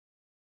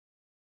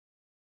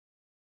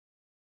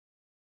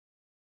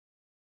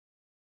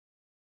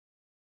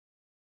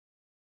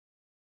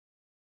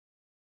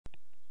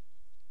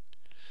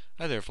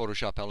Hi there,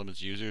 Photoshop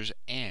Elements users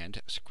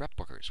and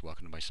scrapbookers.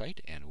 Welcome to my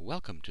site and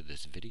welcome to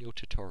this video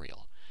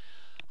tutorial.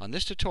 On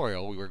this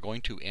tutorial, we are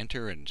going to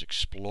enter and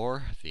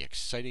explore the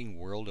exciting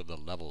world of the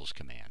levels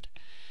command.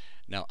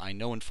 Now, I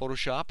know in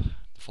Photoshop,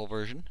 the full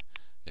version,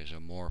 there's a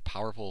more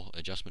powerful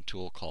adjustment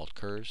tool called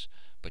curves,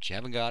 but you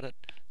haven't got it,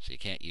 so you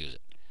can't use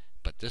it.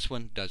 But this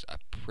one does a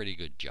pretty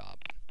good job.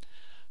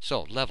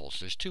 So,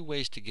 levels. There's two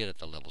ways to get at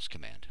the levels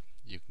command.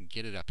 You can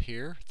get it up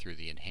here through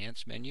the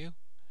Enhance menu,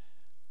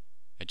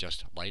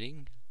 adjust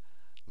lighting,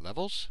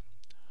 levels,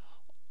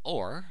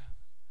 or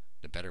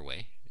the better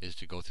way is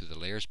to go through the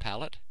layers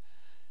palette.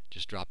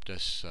 Just drop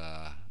this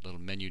little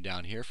menu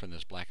down here from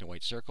this black and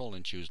white circle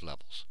and choose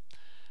levels.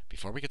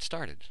 Before we get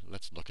started,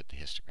 let's look at the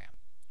histogram.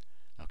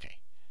 Okay,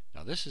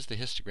 now this is the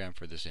histogram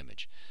for this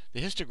image.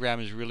 The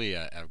histogram is really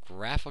a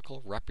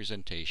graphical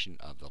representation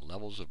of the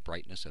levels of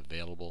brightness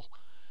available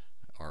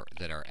or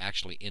that are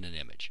actually in an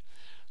image.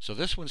 So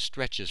this one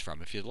stretches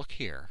from, if you look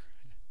here,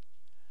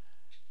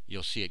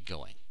 you'll see it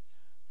going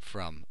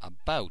from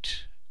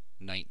about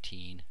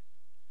 19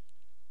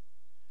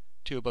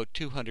 to about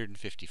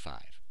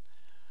 255.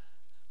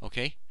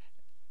 Okay?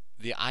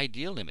 The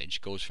ideal image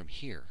goes from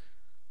here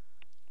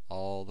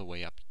all the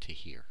way up to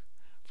here,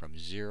 from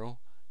 0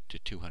 to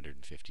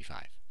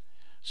 255.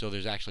 So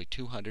there's actually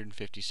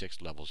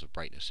 256 levels of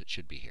brightness. It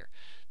should be here.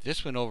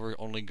 This one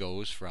only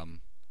goes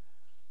from,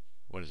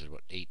 what is it,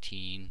 what,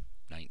 18,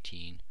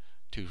 19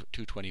 to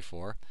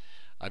 224.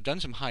 I've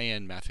done some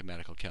high-end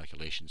mathematical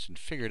calculations and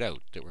figured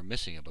out that we're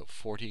missing about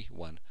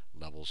 41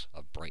 levels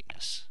of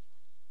brightness.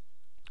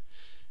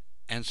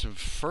 And some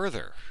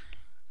further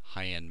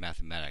high-end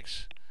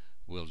mathematics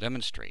will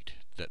demonstrate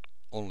that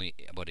only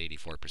about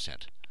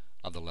 84%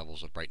 of the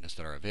levels of brightness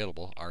that are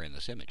available are in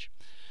this image.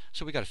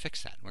 So we've got to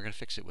fix that. We're going to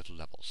fix it with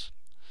levels.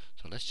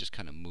 So let's just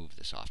kind of move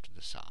this off to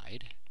the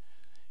side.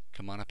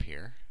 Come on up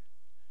here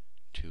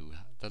to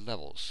the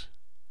levels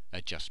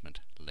adjustment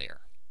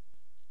layer.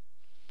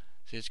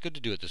 See, it's good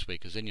to do it this way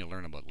because then you'll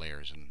learn about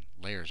layers, and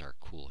layers are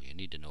cool. You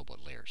need to know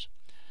about layers.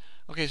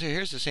 Okay, so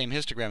here's the same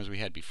histogram as we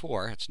had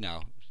before. It's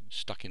now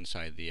stuck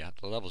inside the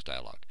levels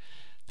dialog.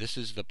 This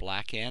is the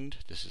black end.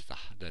 This is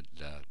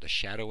the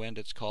shadow end,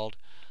 it's called.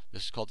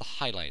 This is called the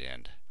highlight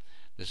end.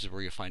 This is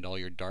where you find all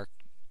your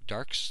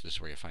darks. This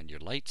is where you find your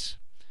lights.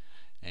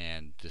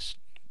 And this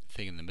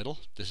thing in the middle,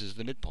 this is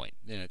the midpoint.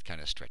 Then it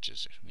kind of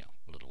stretches,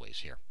 a little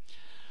ways here.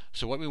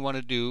 So what we want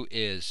to do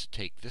is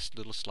take this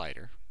little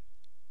slider,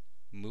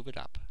 move it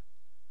up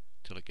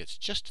till it gets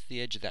just to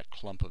the edge of that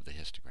clump of the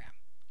histogram.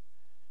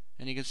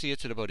 And you can see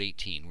it's at about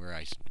 18, where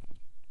I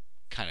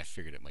kind of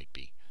figured it might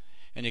be.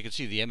 And you can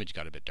see the image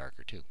got a bit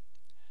darker too.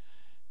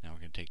 Now we're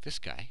going to take this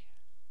guy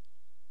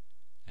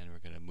and we're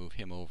going to move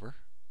him over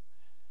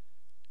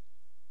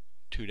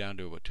down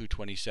to about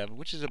 227,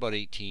 which is about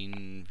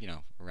 18,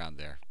 around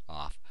there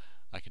off.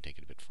 I can take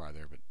it a bit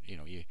farther, but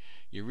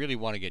you really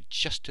want to get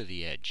just to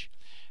the edge.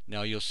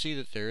 Now you'll see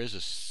that there is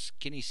a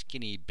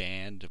skinny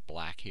band of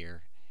black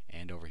here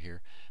and over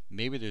here.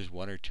 Maybe there's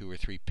 1 or 2 or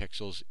 3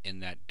 pixels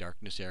in that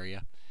darkness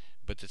area,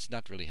 but it's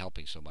not really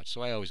helping so much.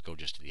 So I always go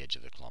just to the edge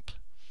of the clump.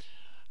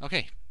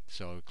 Okay,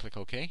 so click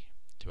OK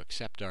to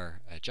accept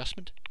our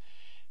adjustment,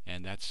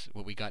 and that's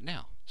what we got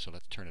now. So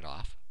let's turn it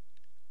off.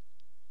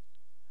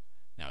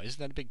 Now,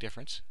 isn't that a big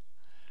difference?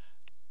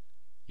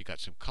 You've got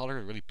some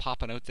color really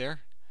popping out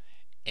there,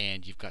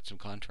 and you've got some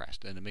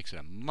contrast, and it makes it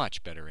a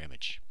much better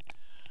image.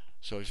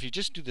 So if you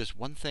just do this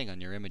one thing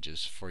on your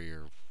images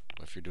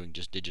if you're doing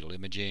just digital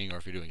imaging, or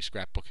if you're doing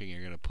scrapbooking,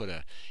 you're going to put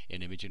an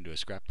image into a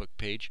scrapbook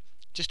page,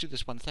 just do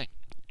this one thing.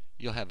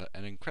 You'll have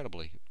an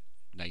incredibly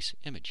nice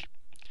image.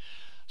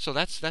 So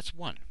that's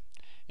one.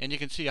 And you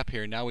can see up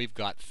here, now we've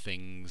got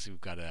things. We've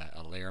got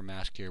a layer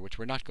mask here, which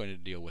we're not going to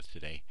deal with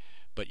today,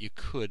 but you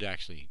could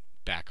actually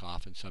back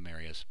off in some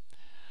areas.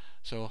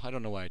 So I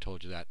don't know why I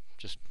told you that.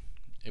 Just,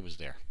 it was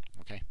there.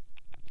 Okay?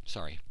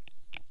 Sorry.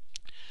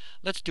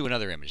 Let's do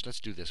another image. Let's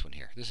do this one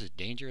here. This is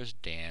Dangerous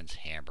Dan's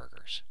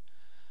Hamburgers.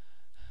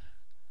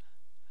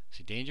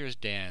 See, Dangerous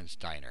Dan's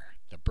Diner.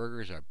 The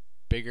burgers are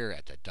bigger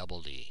at the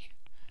double D.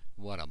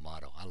 What a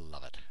motto. I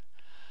love it.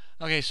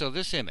 Okay, so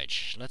this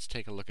image, let's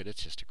take a look at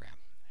its histogram.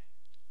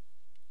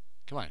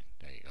 Come on.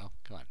 There you go.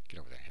 Come on. Get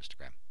over there,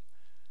 histogram.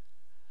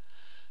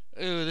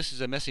 Oh, this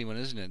is a messy one,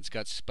 isn't it? It's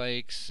got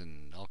spikes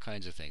and all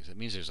kinds of things. It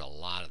means there's a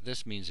lot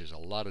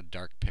of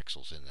dark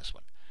pixels in this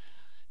one.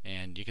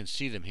 And you can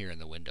see them here in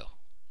the window.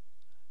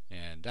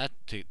 And that,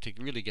 to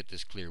really get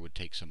this clear, would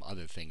take some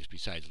other things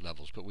besides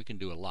levels, but we can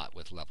do a lot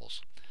with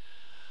levels.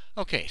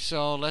 Okay,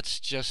 so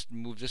let's just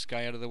move this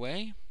guy out of the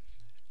way.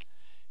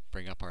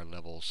 Bring up our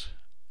levels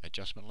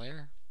adjustment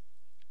layer.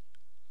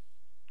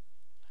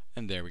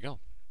 And there we go.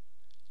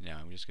 Now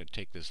I'm just going to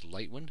take this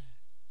light one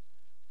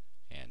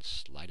and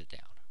slide it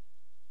down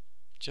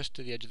just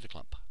to the edge of the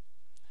clump.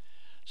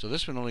 So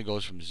this one only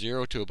goes from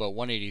 0 to about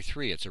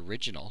 183. Its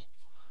original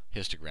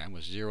histogram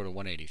was 0 to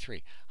 183.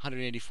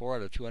 184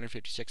 out of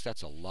 256,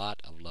 that's a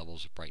lot of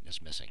levels of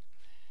brightness missing.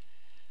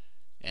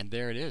 And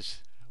there it is.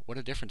 What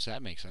a difference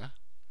that makes, huh?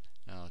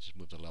 Now let's just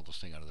move the levels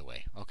thing out of the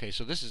way. Okay,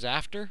 so this is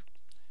after.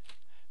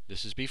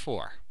 This is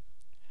before.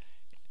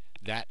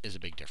 That is a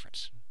big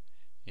difference.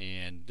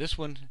 And this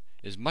one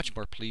is much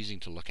more pleasing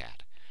to look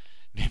at.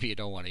 Maybe you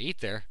don't want to eat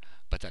there,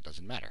 but that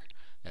doesn't matter.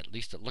 At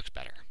least it looks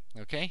better.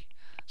 Okay?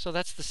 So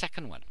that's the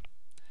second one.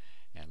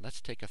 And let's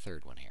take a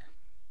third one here.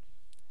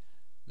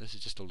 This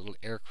is just a little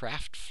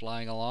aircraft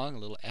flying along, a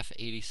little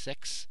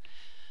F-86.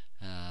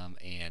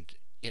 And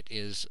it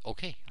is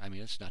okay. I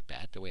mean, it's not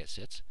bad the way it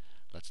sits.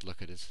 Let's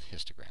look at its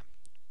histogram.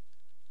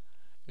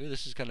 Ooh,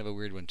 this is kind of a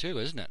weird one too,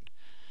 isn't it?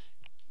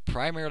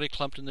 Primarily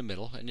clumped in the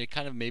middle, and you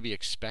kind of maybe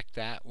expect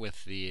that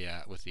with the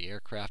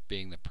aircraft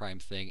being the prime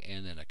thing,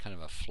 and then a kind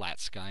of a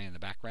flat sky in the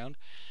background.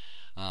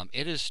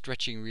 It is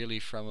stretching really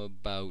from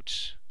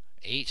about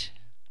 8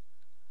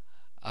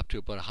 up to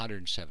about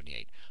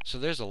 178. So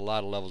there's a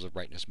lot of levels of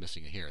brightness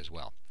missing here as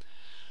well.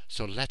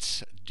 So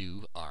let's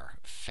do our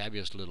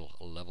fabulous little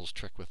levels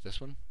trick with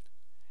this one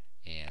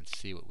and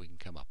see what we can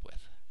come up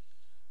with.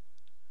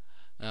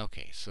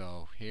 Okay,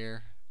 so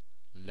here,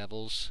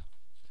 levels.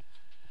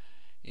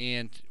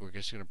 And we're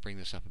just going to bring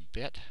this up a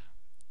bit.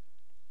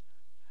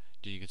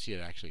 You can see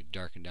it actually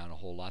darkened down a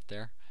whole lot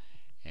there.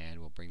 And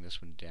we'll bring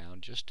this one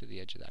down just to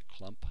the edge of that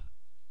clump.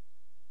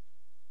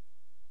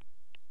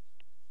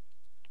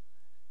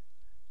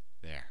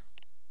 There.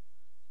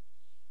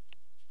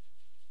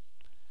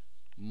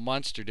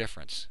 Monster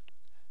difference.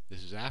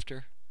 This is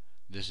after,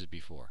 this is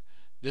before.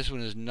 This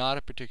one is not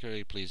a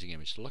particularly pleasing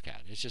image to look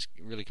at. It's just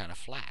really kind of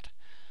flat.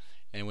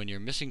 And when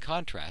you're missing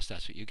contrast,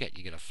 that's what you get.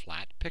 You get a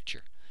flat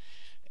picture.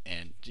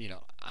 And, you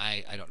know,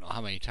 I don't know how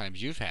many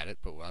times you've had it,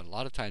 but a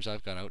lot of times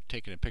I've gone out,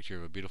 taken a picture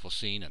of a beautiful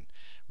scene and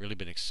really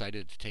been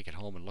excited to take it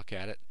home and look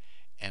at it,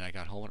 and I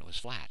got home and it was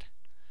flat.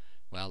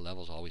 Well,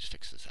 Levels always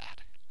fixes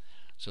that.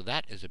 So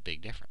that is a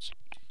big difference.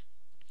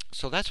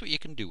 So that's what you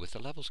can do with the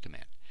Levels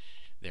command.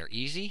 They're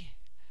easy.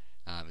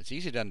 It's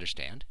easy to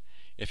understand.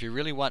 If you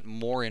really want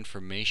more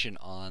information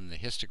on the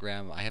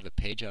histogram, I have a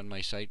page on my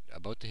site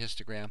about the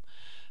histogram.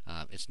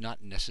 It's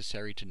not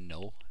necessary to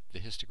know the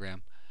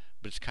histogram,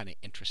 but it's kind of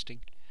interesting.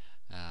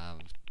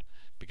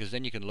 Because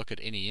then you can look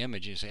at any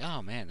image and say,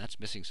 oh man, that's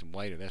missing some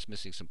white, or that's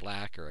missing some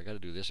black, or I got to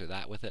do this or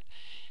that with it,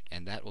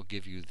 and that will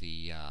give you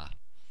the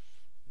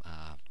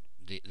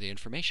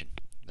information,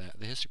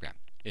 the histogram.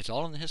 It's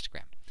all in the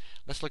histogram.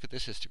 Let's look at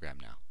this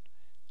histogram now.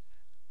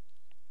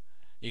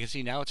 You can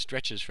see now it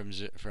stretches from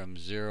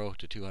 0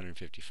 to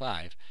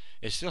 255.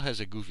 It still has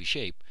a goofy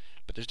shape,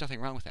 but there's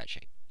nothing wrong with that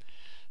shape.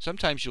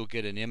 Sometimes you'll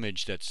get an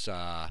image that's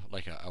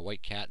like a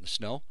white cat in the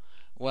snow.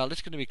 Well,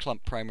 it's going to be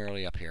clumped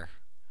primarily up here.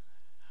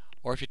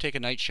 Or if you take a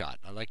night shot,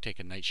 I like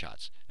taking night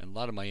shots, and a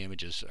lot of my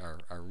images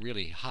are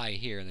really high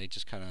here, and they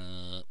just kind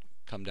of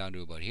come down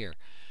to about here.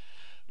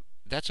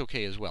 That's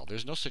okay as well.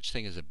 There's no such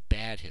thing as a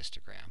bad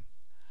histogram.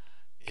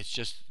 It's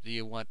just that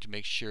you want to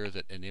make sure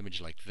that an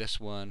image like this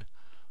one,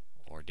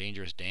 or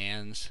Dangerous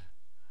Dan's,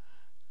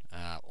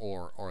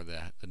 or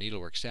the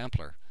Needlework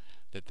Sampler,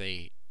 that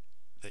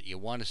you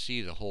want to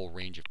see the whole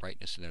range of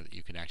brightness in there, that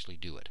you can actually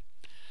do it.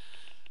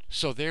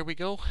 So there we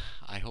go.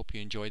 I hope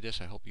you enjoyed this.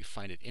 I hope you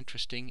find it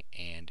interesting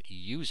and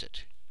use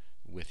it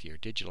with your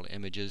digital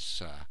images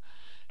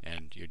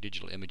and your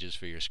digital images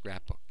for your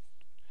scrapbook.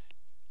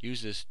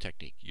 Use this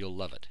technique. You'll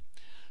love it.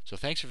 So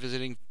thanks for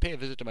visiting. Pay a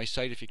visit to my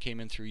site if you came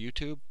in through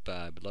YouTube.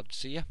 I'd love to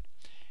see you.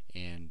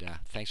 And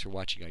thanks for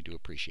watching. I do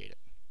appreciate it.